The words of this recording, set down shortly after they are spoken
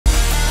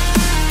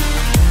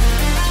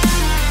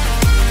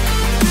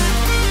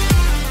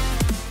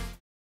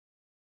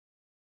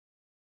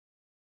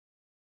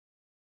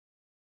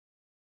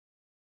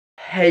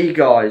Hey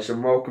guys,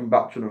 and welcome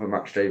back to another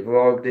matchday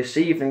vlog. This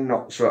evening,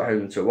 Notts are at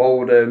home to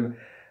Oldham,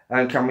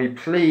 and can we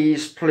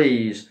please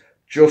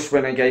just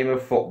win a game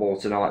of football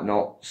tonight,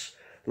 Notts?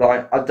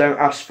 Like, I don't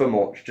ask for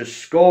much, just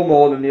score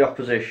more than the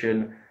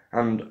opposition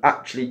and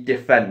actually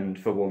defend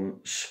for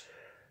once.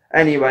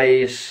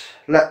 Anyways,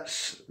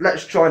 let's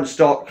try and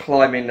start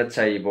climbing the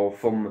table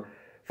from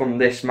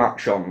this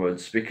match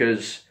onwards,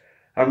 because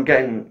I'm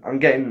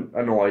getting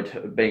annoyed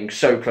at being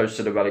so close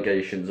to the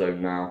relegation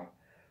zone now.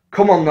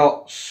 Come on,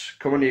 Notts.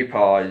 Come on, you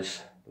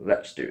pies.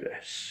 Let's do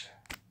this.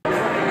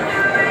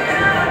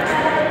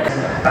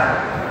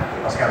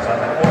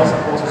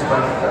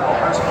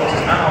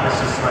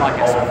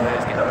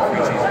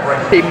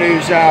 Team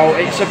moves out.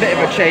 It's a bit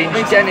of a change.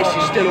 Dennis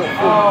is still up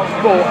front,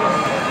 but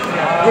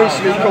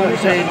Brisley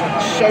comes in.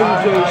 So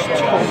does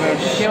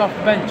Thomas.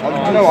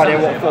 I've no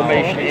idea what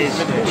formation it is.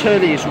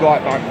 Turley is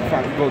right back,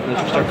 thank goodness,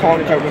 because I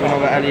can't cope with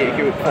another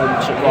Hewitt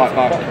performance at right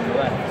back.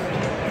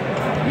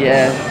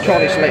 Yeah,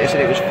 Charlie Slater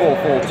said it was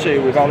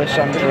 4-4-2 with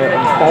Alessandra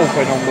and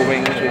Boldewijn on the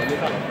wings,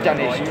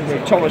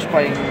 with Thomas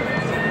playing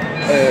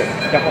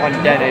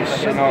behind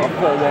Dennis, and a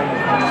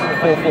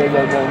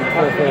 4-4-1-1,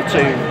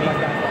 4-4-2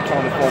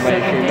 kind of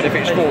formation. But if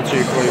it's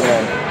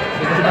 4-2-3-1,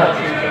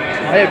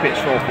 I hope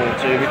it's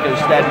 4-4-2, because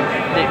then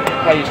it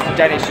plays to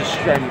Dennis's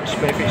strengths.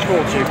 But if it's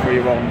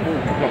 4-2-3-1,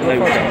 got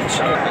no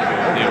chance.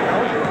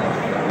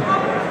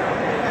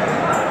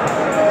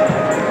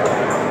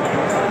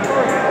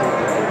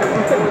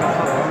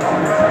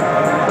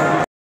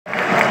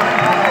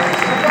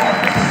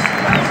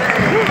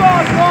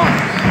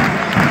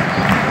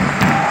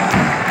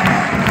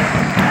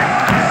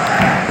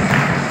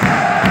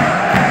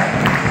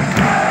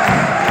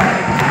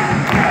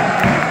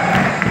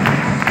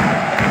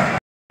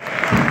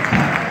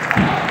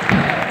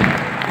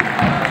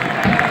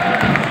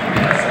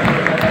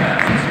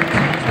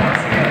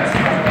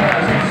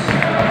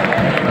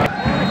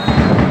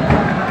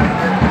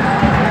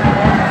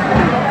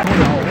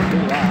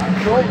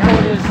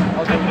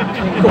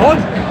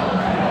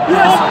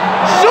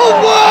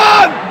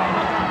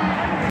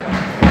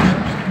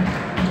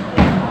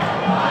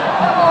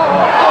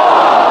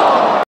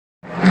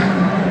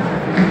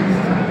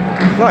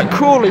 Like,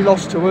 Crawley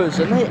lost to us,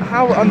 and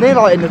they're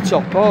like in the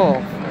top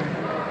half.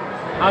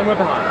 And we're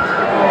behind.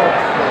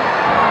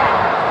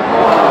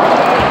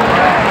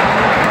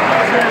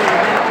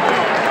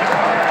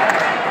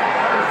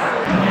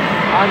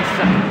 And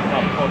second.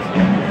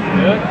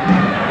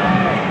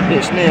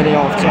 It's nearly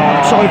half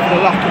time. Sorry for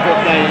the lack of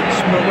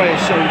updates, but we're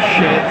so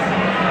shit.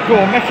 Go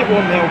on, make it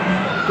 1-0.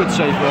 Good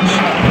save for us.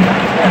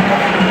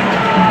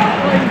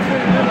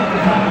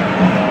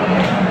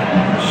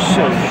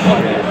 So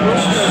shit.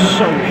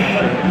 So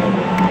shit.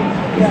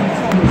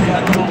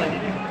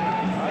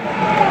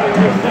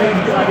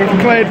 We've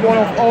cleared one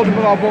off. Oldham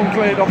will have one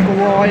cleared off the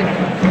line.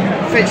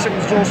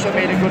 Fitzsimons also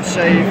made a good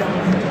save.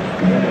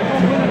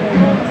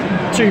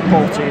 2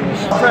 poor teams.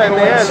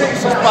 Fairly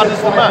looks as bad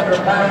as the match.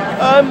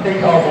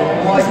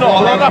 There's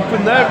not a lot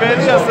happened there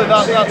really,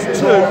 that's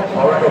 2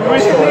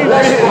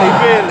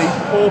 really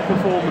poor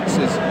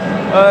performances.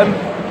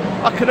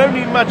 I can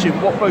only imagine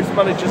what both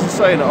managers are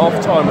saying at half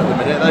time at the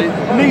minute.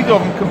 Neither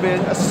of them can be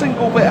a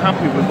single bit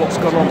happy with what's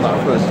gone on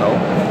that first half.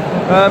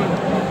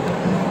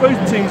 Both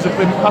teams have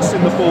been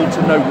passing the ball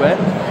to nowhere.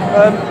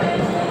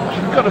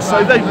 I've got to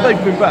say,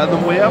 they've been better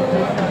than we have.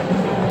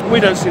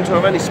 We don't seem to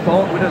have any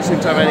spark, we don't seem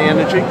to have any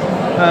energy.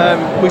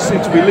 We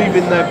seem to be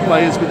leaving their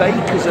players with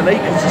acres and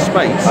acres of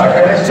space.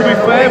 To be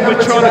fair, we're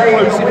trying to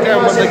close it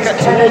down when they get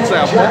towards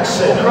our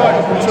box, but right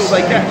up until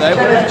they get there,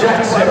 we're just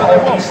doing whatever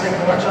they want.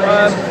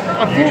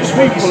 I think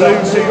people who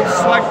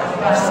slag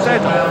Stead,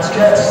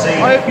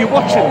 I hope you're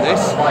watching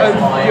this and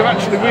you're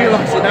actually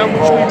realising how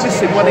much we miss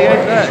him when he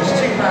ain't there.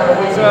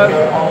 So,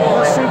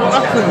 let's see what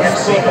happens.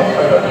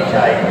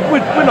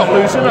 But we're not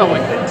losing, are we?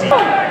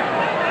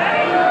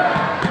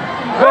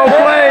 Well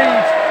played!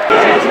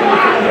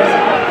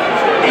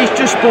 He's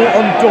just brought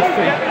on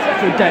Duffy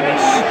for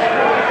Dennis.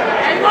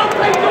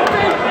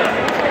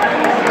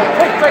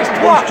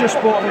 He's just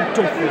brought on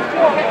Duffy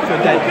for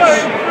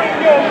Dennis.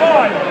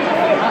 Right.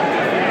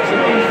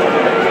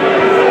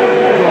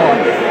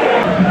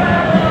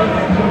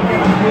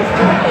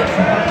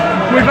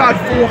 We've had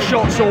 4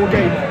 shots all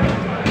game.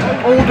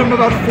 Oldham have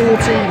had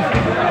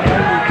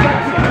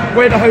 14.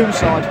 We're the home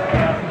side.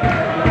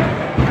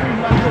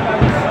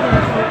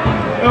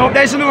 Oh,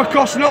 there's another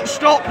cross, not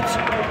stopped.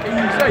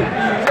 Easy.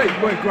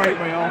 We're great,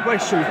 we are. We're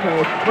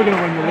superb. We're going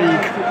to win the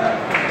league.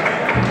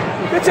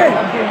 Get in!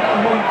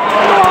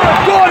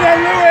 Go on then,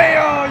 Louis!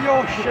 Oh,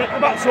 you're shit.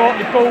 That's what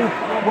you ball.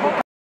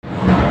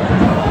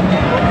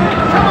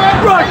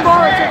 Right,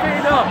 Morris,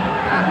 Evina!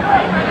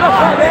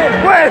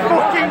 We're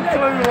fucking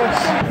clueless.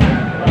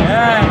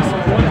 Yes.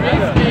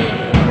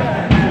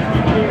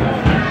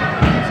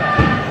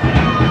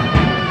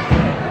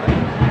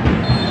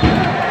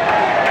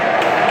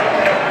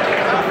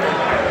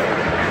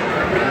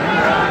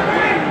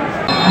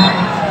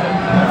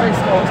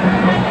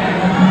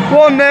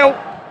 1-0.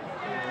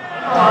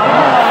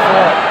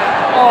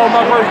 Oh,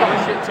 my bro's got a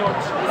shit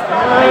touch.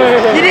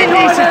 You didn't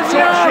need to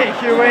touch it,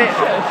 Hewitt.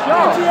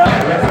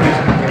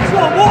 It's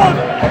not one.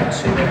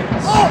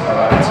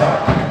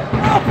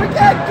 Up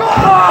again, go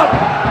on!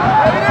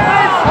 There it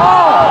is!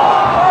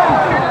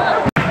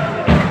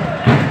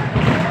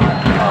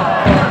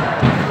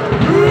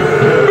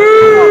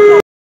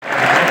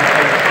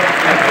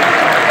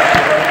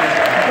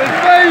 The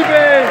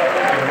baby!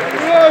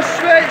 Ross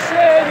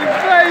Fitzsimons, the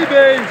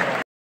baby!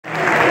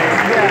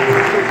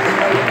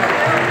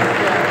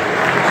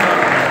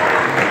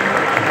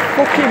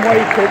 Fucking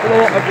wake up,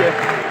 lot of you.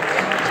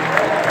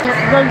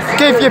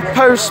 Give your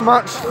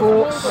post-match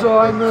thoughts,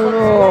 Simon.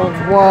 Oh,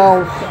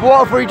 wow. What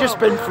have we just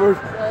been through?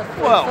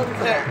 Well,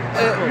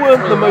 it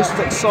weren't the most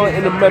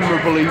exciting and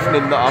memorable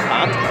evening that I've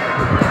had.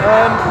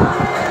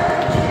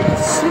 It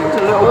seemed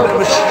a little bit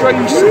of a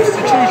strange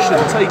substitution,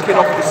 taking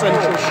off the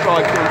central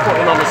striker and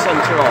putting on a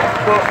centre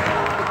half.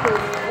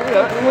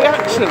 But we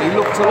actually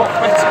looked a lot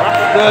better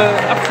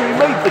after we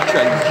made the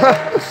change.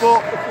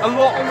 But a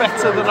lot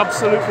better than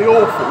absolutely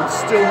awful.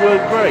 Still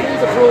weren't great.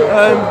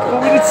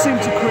 But we did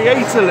seem to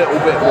create a little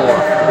bit more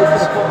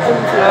afterwards.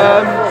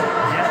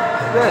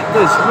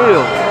 There's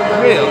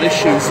real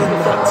issues in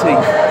that team.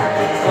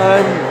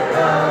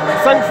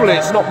 Thankfully,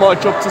 it's not my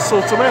job to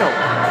sort them out,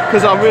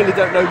 because I really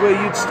don't know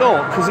where you'd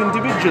start. Because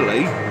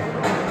individually,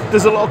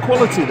 there's a lot of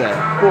quality there,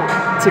 but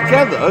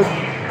together,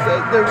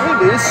 there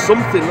really is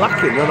something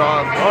lacking, and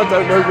I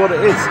don't know what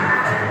it is.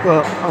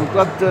 But I'm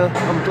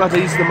glad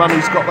he's the man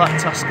who's got that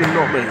task and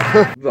not me.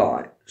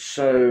 Right,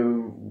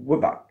 so we're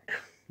back.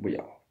 We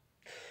are.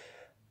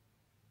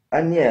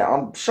 And yeah,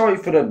 I'm sorry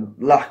for the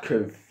lack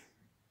of,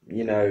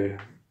 you know,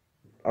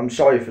 I'm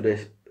sorry for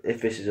this,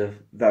 if this is a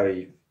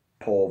very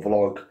poor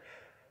vlog.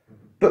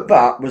 But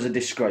that was a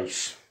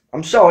disgrace.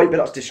 I'm sorry, but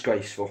that's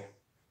disgraceful.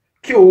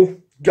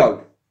 Cool,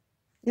 go.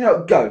 You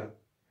know, go.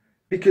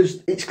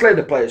 Because it's clear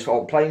the players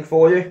aren't playing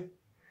for you.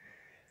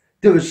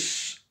 There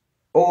was,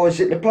 or is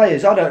it the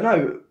players? I don't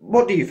know.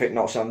 What do you think,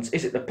 Notsons?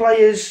 Is it the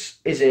players?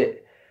 Is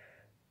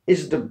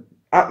the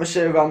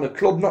atmosphere around the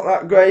club not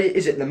that great?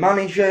 Is it the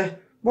manager?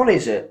 What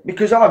is it?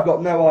 Because I've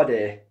got no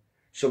idea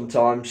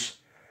sometimes.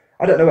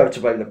 I don't know whether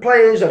to blame the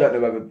players. I don't know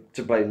whether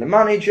to blame the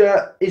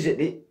manager. Is it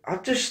the...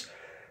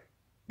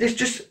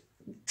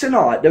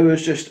 Tonight there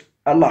was just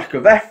a lack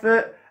of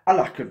effort, a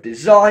lack of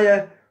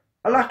desire,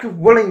 a lack of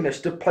willingness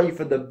to play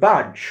for the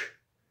badge.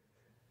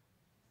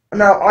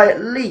 Now, I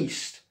at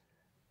least,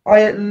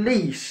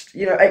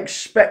 you know,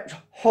 expect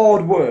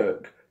hard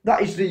work.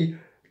 That's the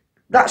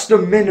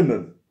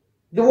minimum.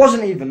 There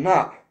wasn't even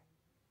that.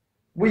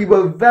 We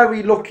were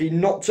very lucky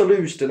not to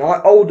lose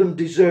tonight. Oldham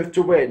deserved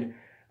to win.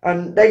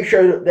 And they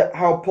showed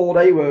how poor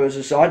they were as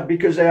a side,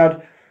 because they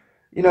had,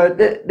 you know,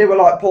 they were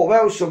like Port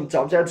Vale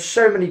sometimes. They had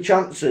so many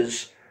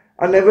chances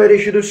and they really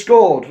should have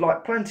scored.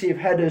 Like, plenty of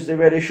headers they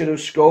really should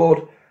have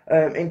scored,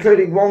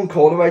 including one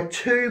corner where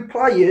two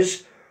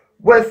players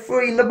were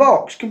free in the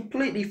box,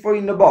 completely free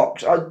in the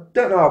box. I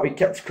don't know how we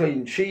kept a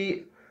clean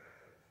sheet.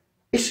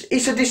 It's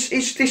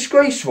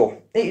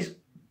disgraceful.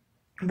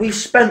 We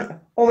spent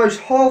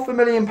almost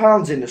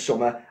 £500,000 in the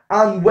summer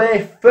and we're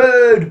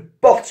third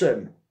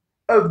bottom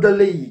of the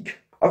league.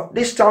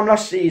 This time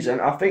last season,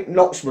 I think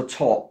Notts were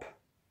top.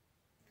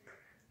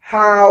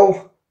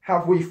 How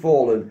have we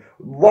fallen?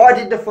 Why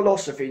did the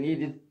philosophy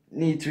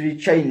need to be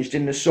changed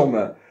in the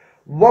summer?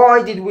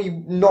 Why did we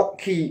not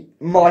keep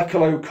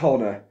Michael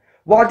O'Connor?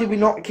 Why did we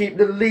not keep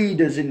the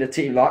leaders in the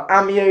team like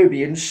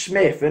Amiobi and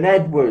Smith and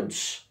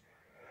Edwards?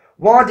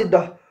 Why did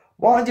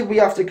we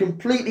have to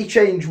completely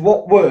change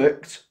what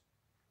worked?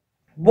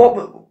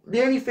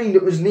 The only thing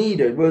that was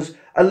needed was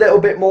a little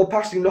bit more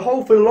passing. The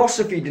whole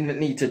philosophy didn't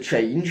need to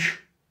change.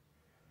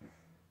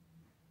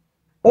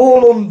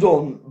 All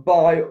undone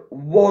by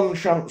one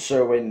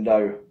transfer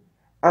window.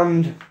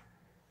 And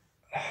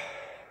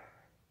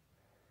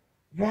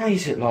why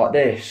is it like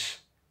this?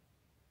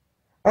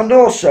 And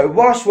also,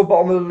 whilst we're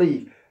bottom of the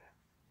league,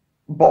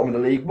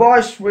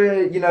 whilst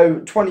we're, you know,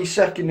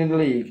 22nd in the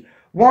league,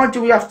 why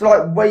do we have to,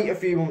 like, wait a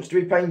few months to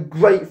be playing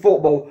great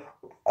football?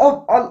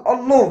 I'm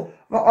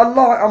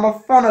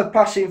a fan of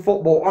passing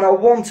football, and I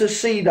want to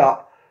see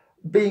that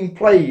being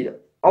played.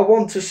 I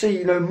want to see,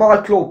 you know, my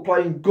club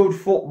playing good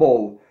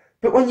football.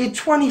 But when you're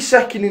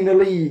 22nd in the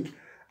league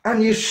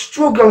and you're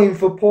struggling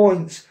for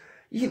points,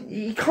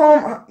 you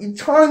can't.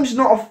 Time's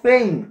not a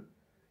thing.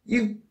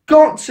 You've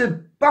got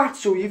to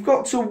battle. You've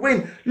got to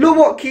win. Look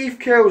what Keith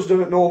Carroll's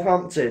done at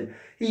Northampton.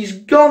 He's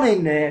gone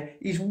in there.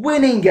 He's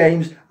winning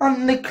games,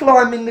 and they're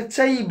climbing the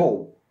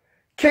table.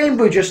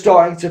 Cambridge are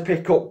starting to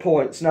pick up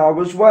points now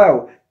as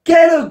well.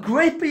 Get a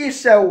grip of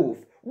yourself.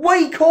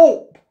 Wake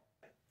up.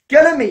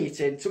 Get a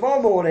meeting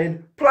tomorrow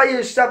morning.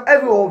 Players, staff,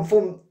 everyone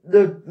from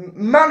the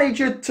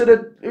manager to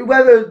the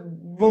whoever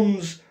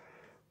runs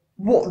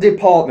what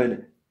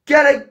department.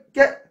 Get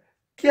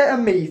a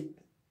meet.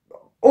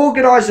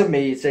 Organise a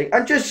meeting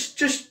and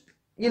just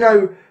you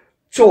know,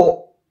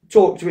 talk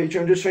to each other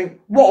and just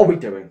think, what are we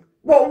doing?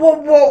 What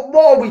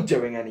are we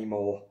doing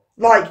anymore?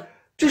 Like,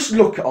 just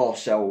look at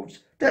ourselves.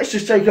 Let's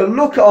just take a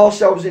look at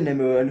ourselves in the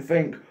mirror and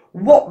think,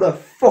 what the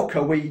fuck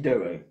are we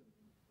doing?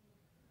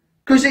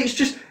 Because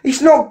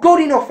it's not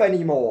good enough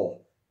anymore.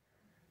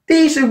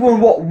 These have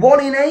won, what,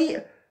 1 in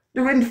 8?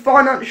 They're in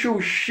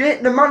financial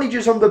shit, the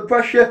manager's under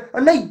pressure,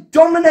 and they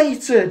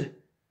dominated.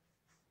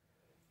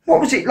 What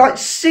was it, like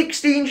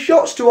 16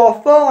 shots to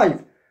our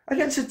 5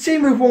 against a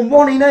team who've won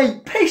 1 in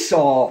 8? Piss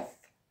off.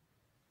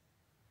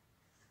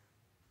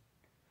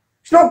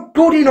 It's not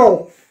good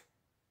enough.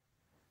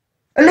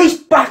 At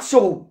least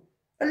battle.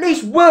 At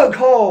least work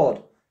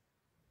hard.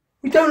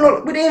 We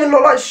didn't even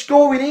look like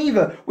scoring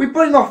either. We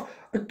bring off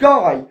a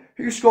guy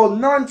who scored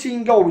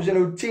 19 goals in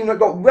a team that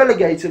got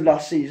relegated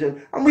last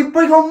season, and we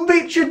bring on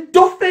Richard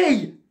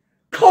Duffy.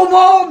 Come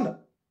on!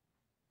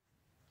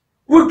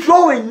 We're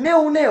drawing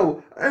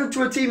 0-0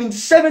 to a team in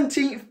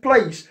 17th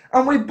place,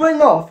 and we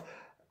bring off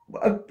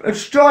a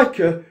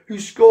striker who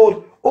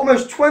scored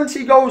almost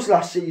 20 goals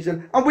last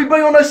season, and we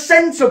bring on a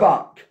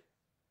centre-back.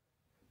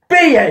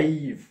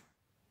 Behave!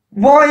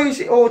 Why is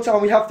it all the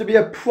time we have to be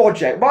a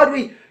project? Why do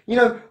we,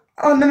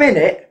 on the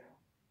minute,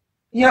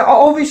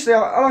 obviously,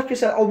 like I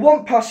said, I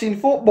want passing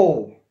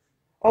football.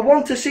 I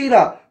want to see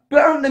that.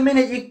 But at the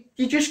minute,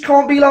 you just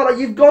can't be like that.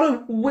 You've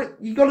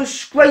got to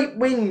scrape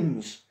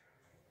wins.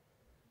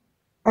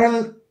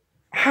 And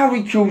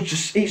Harry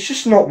Kewell's it's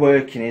just not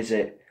working, is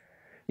it?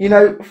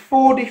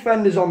 4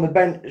 defenders on the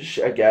bench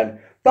again.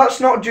 That's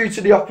not due to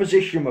the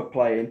opposition we're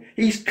playing.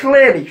 He's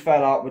clearly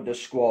fell out with the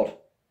squad.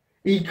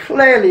 He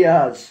clearly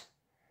has.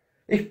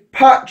 If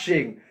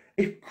Patching,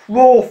 if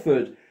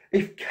Crawford,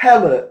 if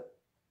Kellett,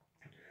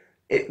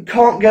 it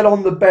can't get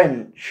on the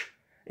bench.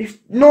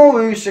 If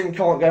Norhusen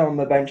can't get on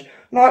the bench,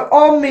 like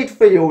our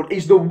midfield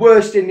is the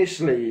worst in this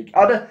league.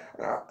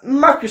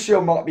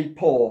 Maouche might be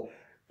poor,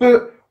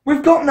 but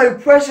we've got no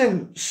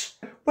presence.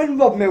 When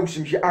Rob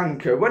Milsom's your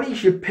anchor, when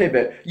he's your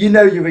pivot, you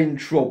know you're in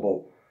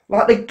trouble.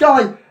 Like the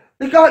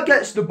guy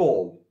gets the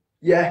ball,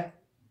 yeah,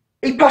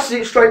 he passes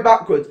it straight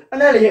backwards,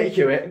 and Elliot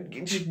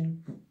Hewitt just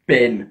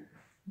bin,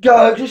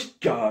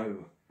 just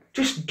go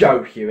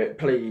Hewitt,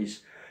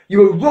 please. You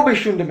were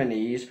rubbish under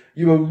Moniz,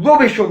 you were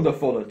rubbish under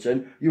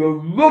Fullerton, you were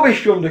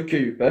rubbish under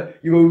Cooper,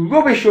 you were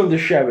rubbish under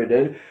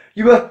Sheridan,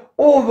 you were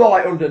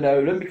alright under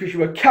Nolan because you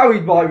were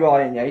carried by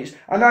Ryan Yates,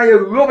 and now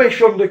you're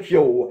rubbish under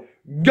Kewell.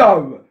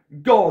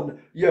 Gone,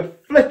 you're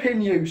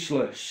flipping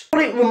useless.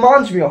 What it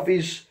reminds me of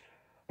is,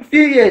 a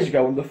few years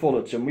ago under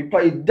Fullerton, we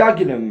played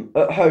Dagenham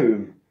at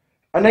home,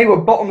 and they were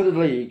bottom of the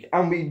league,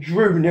 and we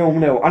drew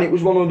 0-0, and it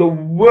was one of the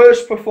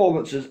worst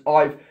performances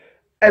I've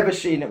ever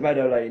seen at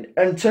Meadow Lane.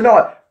 And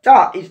tonight,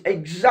 that is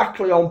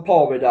exactly on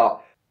par with that.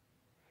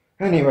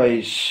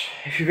 Anyways,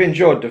 if you've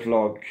enjoyed the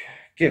vlog,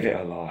 give it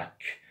a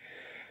like.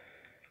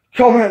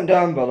 Comment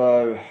down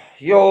below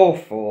your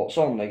thoughts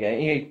on the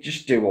game. You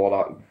just do all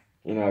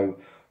that,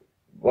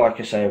 like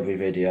I say every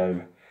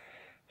video.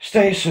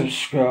 Stay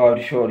subscribed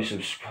if you're already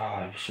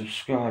subscribed.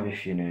 Subscribe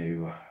if you're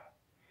new.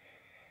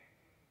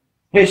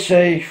 Be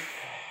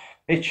safe,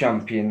 be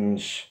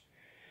champions,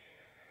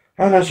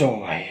 and as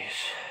always,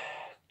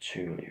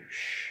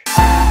 Toulouche.